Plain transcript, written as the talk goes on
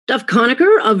Duff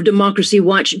Conacher of Democracy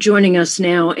Watch joining us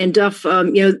now. And Duff,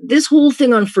 this whole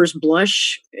thing on first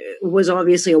blush was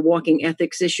obviously a walking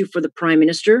ethics issue for the Prime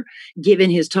Minister, given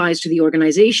his ties to the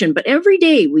organization. But every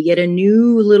day we get a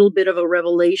new little bit of a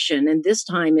revelation. And this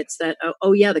time it's that,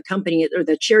 the company or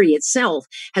the charity itself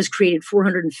has created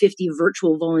 450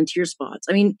 virtual volunteer spots.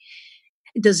 I mean,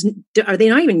 are they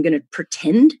not even going to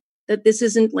pretend that this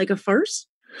isn't like a farce?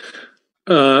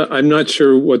 I'm not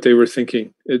sure what they were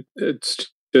thinking.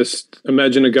 It's just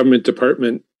imagine a government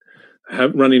department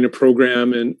running a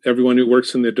program and everyone who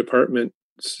works in the department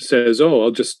says, oh,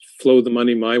 I'll just flow the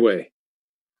money my way.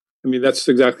 I mean, that's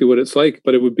exactly what it's like,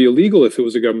 but it would be illegal if it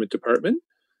was a government department.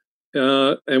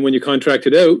 And when you contract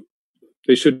it out,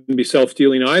 they shouldn't be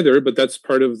self-dealing either, but that's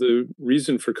part of the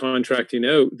reason for contracting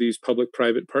out these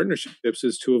public-private partnerships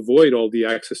is to avoid all the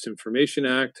Access to Information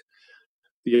Act,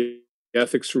 the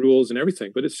ethics rules and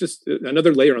everything. But it's just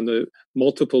another layer on the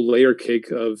multiple layer cake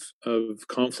of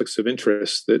conflicts of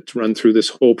interest that run through this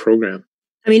whole program.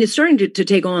 I mean, it's starting to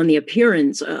take on the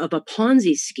appearance of a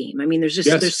Ponzi scheme. I mean,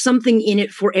 there's something in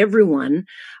it for everyone,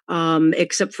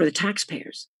 except for the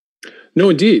taxpayers. No,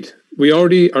 indeed. We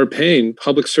already are paying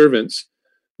public servants,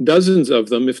 dozens of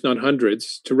them, if not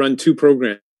hundreds, to run two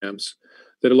programs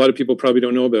that a lot of people probably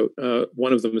don't know about.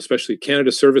 One of them, especially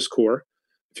Canada Service Corps.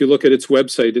 If you look at its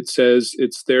website, it says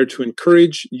it's there to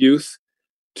encourage youth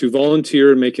to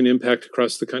volunteer and make an impact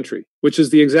across the country, which is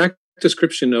the exact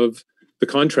description of the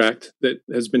contract that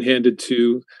has been handed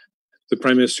to the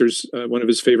Prime Minister's, one of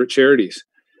his favorite charities.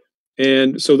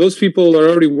 And so those people are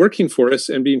already working for us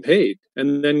and being paid.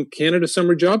 And then Canada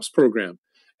Summer Jobs Program.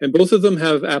 And both of them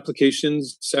have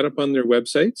applications set up on their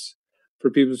websites for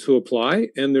people to apply.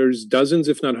 And there's dozens,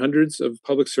 if not hundreds, of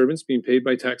public servants being paid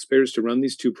by taxpayers to run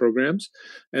these two programs.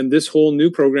 And this whole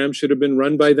new program should have been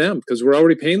run by them because we're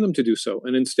already paying them to do so.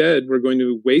 And instead, we're going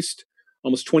to waste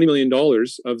almost $20 million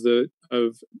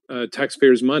of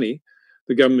taxpayers' money,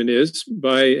 the government is,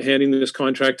 by handing this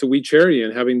contract to We Charity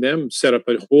and having them set up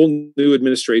a whole new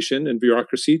administration and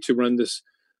bureaucracy to run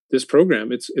this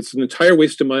program. It's an entire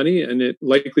waste of money, and it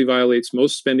likely violates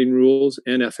most spending rules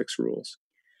and ethics rules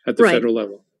at the federal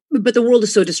level. But the world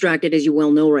is so distracted, as you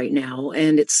well know right now,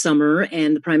 and it's summer,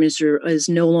 and the Prime Minister is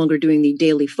no longer doing the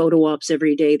daily photo ops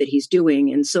every day that he's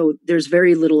doing. And so there's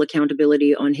very little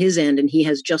accountability on his end, and he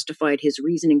has justified his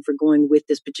reasoning for going with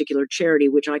this particular charity,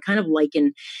 which I kind of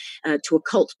liken to a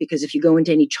cult, because if you go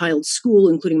into any child's school,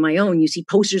 including my own, you see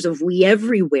posters of We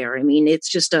everywhere. I mean, it's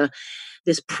just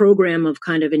this program of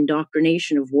kind of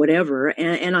indoctrination of whatever.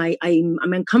 And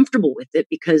I'm uncomfortable with it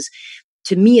because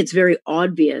to me, it's very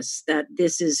obvious that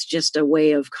this is just a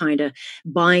way of kind of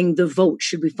buying the vote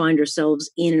should we find ourselves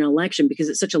in an election, because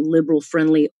it's such a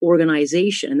liberal-friendly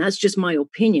organization. And that's just my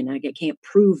opinion. I can't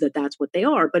prove that that's what they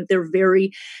are, but they're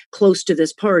very close to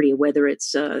this party, whether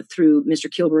it's through Mr.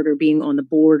 Kilberger being on the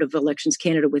board of Elections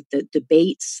Canada with the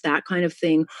debates, that kind of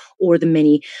thing, or the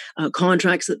many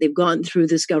contracts that they've gotten through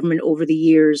this government over the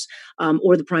years,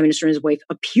 or the Prime Minister and his wife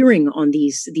appearing on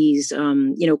these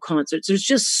concerts. There's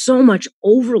just so much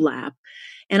overlap.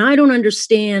 And I don't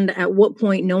understand at what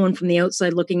point no one from the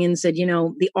outside looking in said,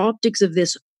 the optics of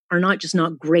this are not just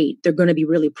not great, they're going to be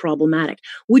really problematic.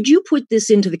 Would you put this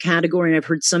into the category, and I've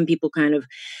heard some people kind of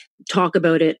talk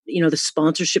about it, the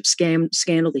sponsorship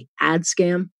scandal, the ad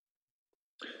scam?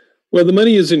 Well, the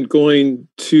money isn't going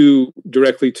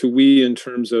directly to We in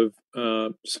terms of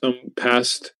some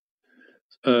past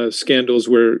scandals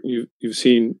where you've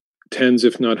seen tens,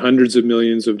 if not hundreds of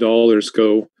millions of dollars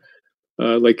go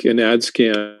like an ad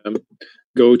scam,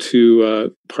 go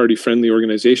to party-friendly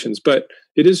organizations. But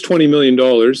it is $20 million.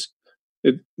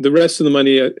 The rest of the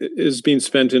money is being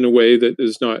spent in a way that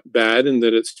is not bad and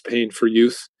that it's paying for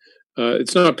youth.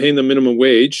 It's not paying the minimum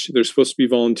wage. They're supposed to be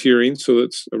volunteering, so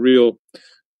it's a real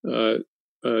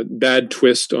bad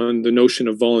twist on the notion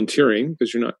of volunteering,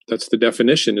 because that's the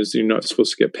definition, is you're not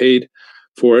supposed to get paid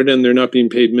for it, and they're not being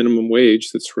paid minimum wage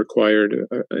that's required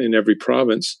in every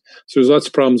province. So there's lots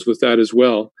of problems with that as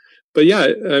well. But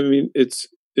yeah, I mean, it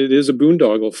is a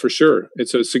boondoggle for sure.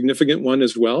 It's a significant one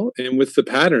as well. And with the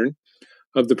pattern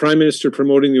of the Prime Minister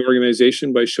promoting the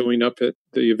organization by showing up at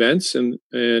the events,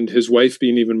 and his wife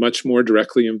being even much more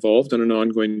directly involved on an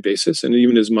ongoing basis. And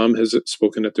even his mom has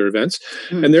spoken at their events.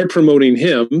 Mm. And they're promoting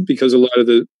him because a lot of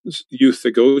the youth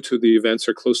that go to the events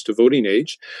are close to voting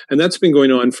age. And that's been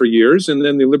going on for years. And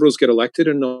then the Liberals get elected,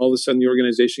 and all of a sudden the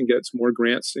organization gets more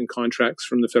grants and contracts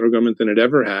from the federal government than it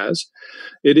ever has.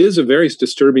 It is a very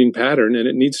disturbing pattern, and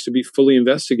it needs to be fully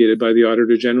investigated by the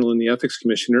Auditor General and the Ethics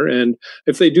Commissioner. And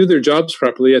if they do their jobs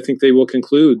properly, I think they will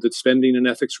conclude that spending and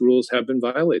ethics rules have been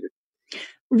violated.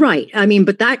 Right. I mean,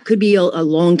 but that could be a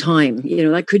long time.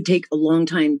 That could take a long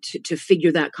time to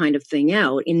figure that kind of thing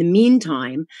out. In the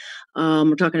meantime,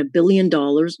 we're talking $1 billion,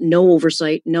 no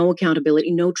oversight, no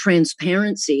accountability, no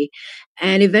transparency.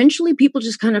 And eventually people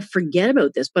just kind of forget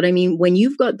about this. But I mean, when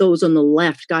you've got those on the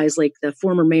left, guys like the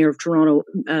former mayor of Toronto,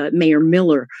 Mayor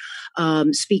Miller,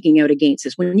 speaking out against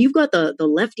this, when you've got the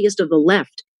leftiest of the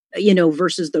left,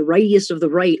 versus the rightiest of the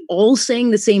right, all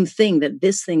saying the same thing, that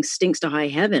this thing stinks to high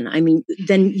heaven. I mean,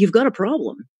 then you've got a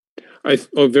problem.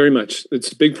 Very much.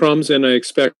 It's big problems, and I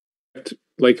expect,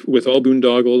 like with all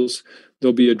boondoggles,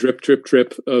 there'll be a drip, drip,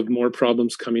 drip of more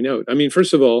problems coming out. I mean,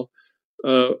 first of all,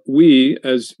 we,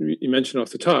 as you mentioned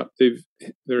off the top, they've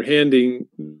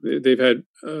had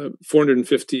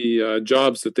 450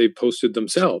 jobs that they've posted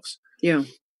themselves. Yeah.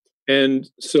 And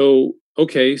so,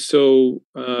 okay, so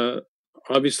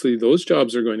obviously those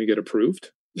jobs are going to get approved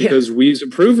because WE's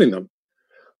approving them.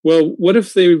 Well, what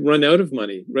if they run out of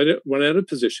money, run out of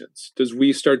positions? Does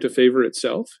WE start to favor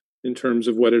itself in terms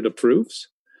of what it approves?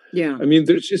 Yeah. I mean,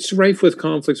 it's rife with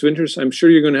conflicts of interest. I'm sure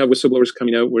you're going to have whistleblowers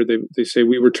coming out where they say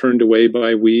we were turned away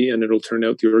by WE, and it'll turn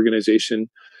out the organization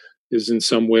is in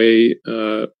some way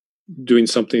doing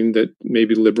something that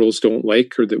maybe liberals don't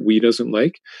like or that WE doesn't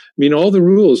like. I mean, all the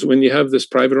rules, when you have this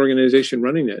private organization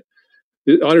running it,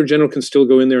 the Auditor General can still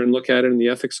go in there and look at it, and the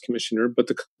Ethics Commissioner, but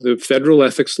the federal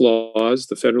ethics laws,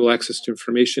 the federal access to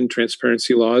information,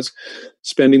 transparency laws,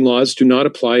 spending laws do not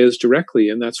apply as directly,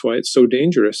 and that's why it's so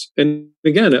dangerous. And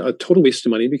again, a total waste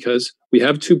of money, because we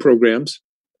have two programs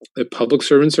that public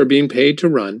servants are being paid to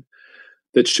run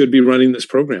that should be running this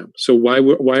program. So why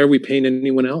are we paying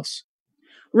anyone else?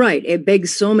 Right. It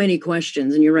begs so many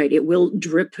questions. And you're right. It will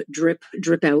drip, drip,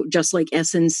 drip out, just like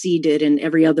SNC did and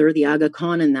every other, the Aga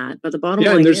Khan and that. But the bottom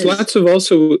line and there's is,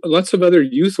 lots of other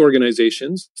youth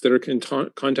organizations that are in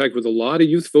contact with a lot of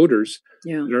youth voters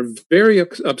that are very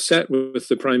upset with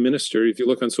the Prime Minister. If you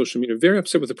look on social media, very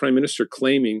upset with the Prime Minister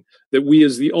claiming that WE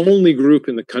is the only group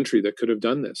in the country that could have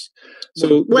done this.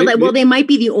 So they might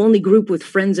be the only group with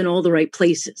friends in all the right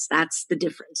places. That's the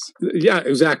difference. Yeah,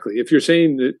 exactly. If you're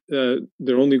saying that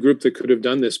they're only group that could have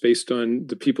done this based on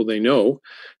the people they know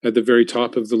at the very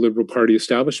top of the Liberal Party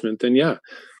establishment, then yeah,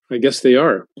 I guess they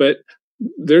are. But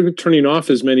they're turning off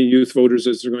as many youth voters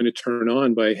as they're going to turn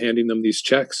on by handing them these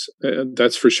checks.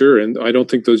 That's for sure. And I don't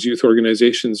think those youth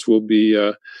organizations will be,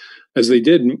 as they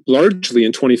did largely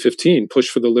in 2015, push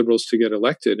for the Liberals to get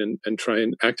elected and try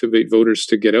and activate voters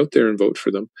to get out there and vote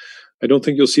for them. I don't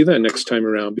think you'll see that next time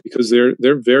around, because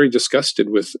they're very disgusted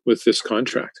with this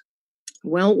contract.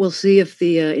 Well, we'll see if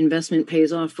the investment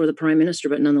pays off for the Prime Minister,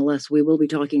 but nonetheless, we will be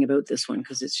talking about this one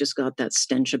because it's just got that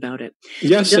stench about it.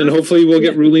 Yes, and hopefully we'll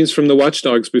get rulings from the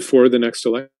watchdogs before the next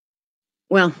election.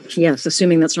 Well, yes,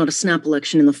 assuming that's not a snap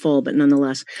election in the fall, but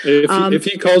nonetheless. If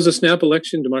he calls a snap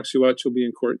election, Democracy Watch will be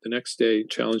in court the next day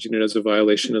challenging it as a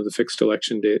violation of the Fixed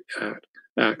Election Date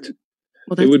Act.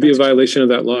 Well, it would be a violation of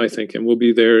that law, I think, and we'll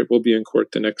be there. We'll be in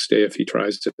court the next day if he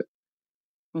tries to.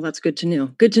 Well, that's good to know.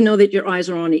 Good to know that your eyes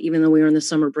are on it, even though we are in the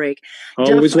summer break.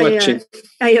 Always Jeff, watching.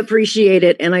 I appreciate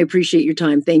it, and I appreciate your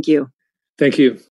time. Thank you. Thank you.